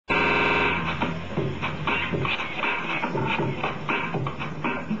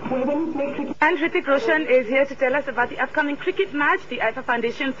And Hrithik Roshan is here to tell us about the upcoming cricket match, the IIFA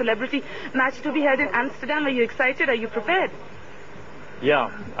Foundation Celebrity Match to be held in Amsterdam. Are you excited? Are you prepared?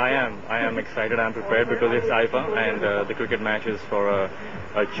 Yeah, I am. I am excited. I'm prepared because it's IIFA and the cricket match is for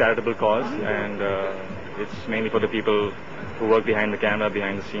a charitable cause, and it's mainly for the people who work behind the camera,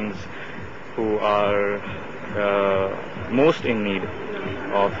 behind the scenes, who are most in need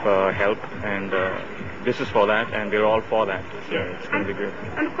of help, and this is for that, and we're all for that. So it's going to be great.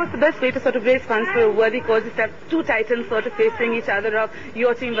 And of course, the best way to sort of raise funds for a worthy cause is to have two titans sort of facing each other up,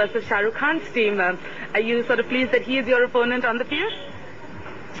 your team versus Shah Rukh Khan's team. Are you sort of pleased that he is your opponent on the field?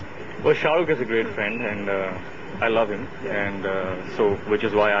 Well, Shah Rukh is a great friend, and I love him, and so which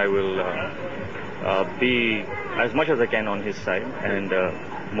is why I will be as much as I can on his side and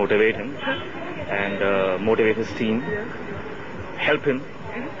motivate him and motivate his team, help him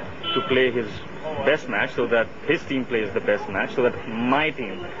to play his best match so that his team plays the best match so that my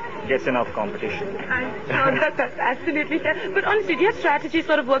team gets enough competition. I'm sure that's absolutely fair. But honestly, do you have strategy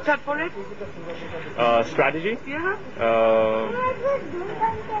sort of worked out for it? Strategy? Yeah.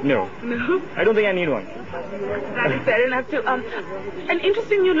 No. No? I don't think I need one. That is fair enough too. An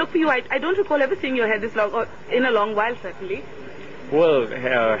interesting new look for you. I don't recall ever seeing your hair this long, or in a long while certainly. Well,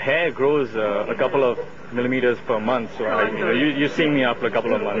 hair grows a couple of millimeters per month, so you're seeing me after a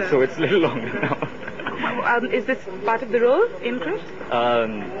couple of months, so it's a little longer now. Is this part of the role in Krish?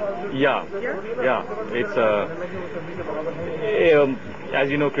 Yeah. It's as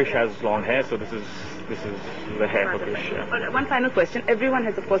you know, Krish has long hair, so this is the hair for Krish. Yeah. One final question. Everyone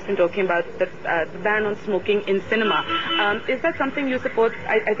has, of course, been talking about the ban on smoking in cinema. Is that something you support?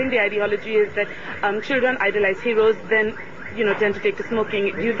 I think the ideology is that children idolize heroes, then tend to take to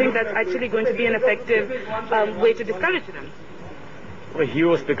smoking. Do you think that's actually going to be an effective way to discourage them? Well,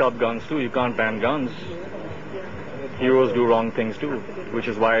 heroes pick up guns too. You can't ban guns. Heroes do wrong things too, which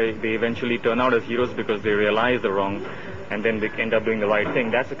is why they eventually turn out as heroes, because they realize the wrong and then they end up doing the right thing.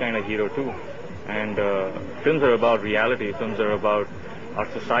 That's a kind of hero too. And films are about reality. Films are about our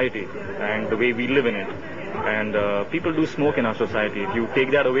society and the way we live in it. And people do smoke in our society. If you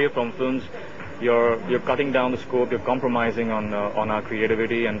take that away from films, you're cutting down the scope, you're compromising on our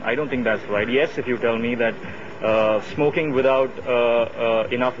creativity, and I don't think that's right. Yes, if you tell me that smoking without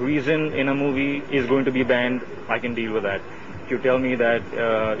enough reason in a movie is going to be banned, I can deal with that. If you tell me that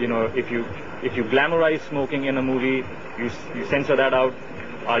if you glamorize smoking in a movie, you censor that out,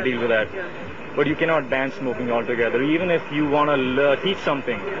 I'll deal with that. But you cannot ban smoking altogether. Even if you want to teach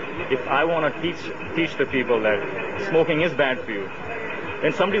something, if I want to teach the people that smoking is bad for you,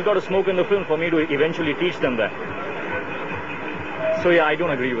 then somebody's got to smoke in the film for me to eventually teach them that. So yeah, I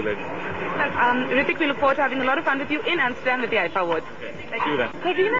don't agree with it. Hrithik, we look forward to having a lot of fun with you in Amsterdam with the IIFA Awards. See you then.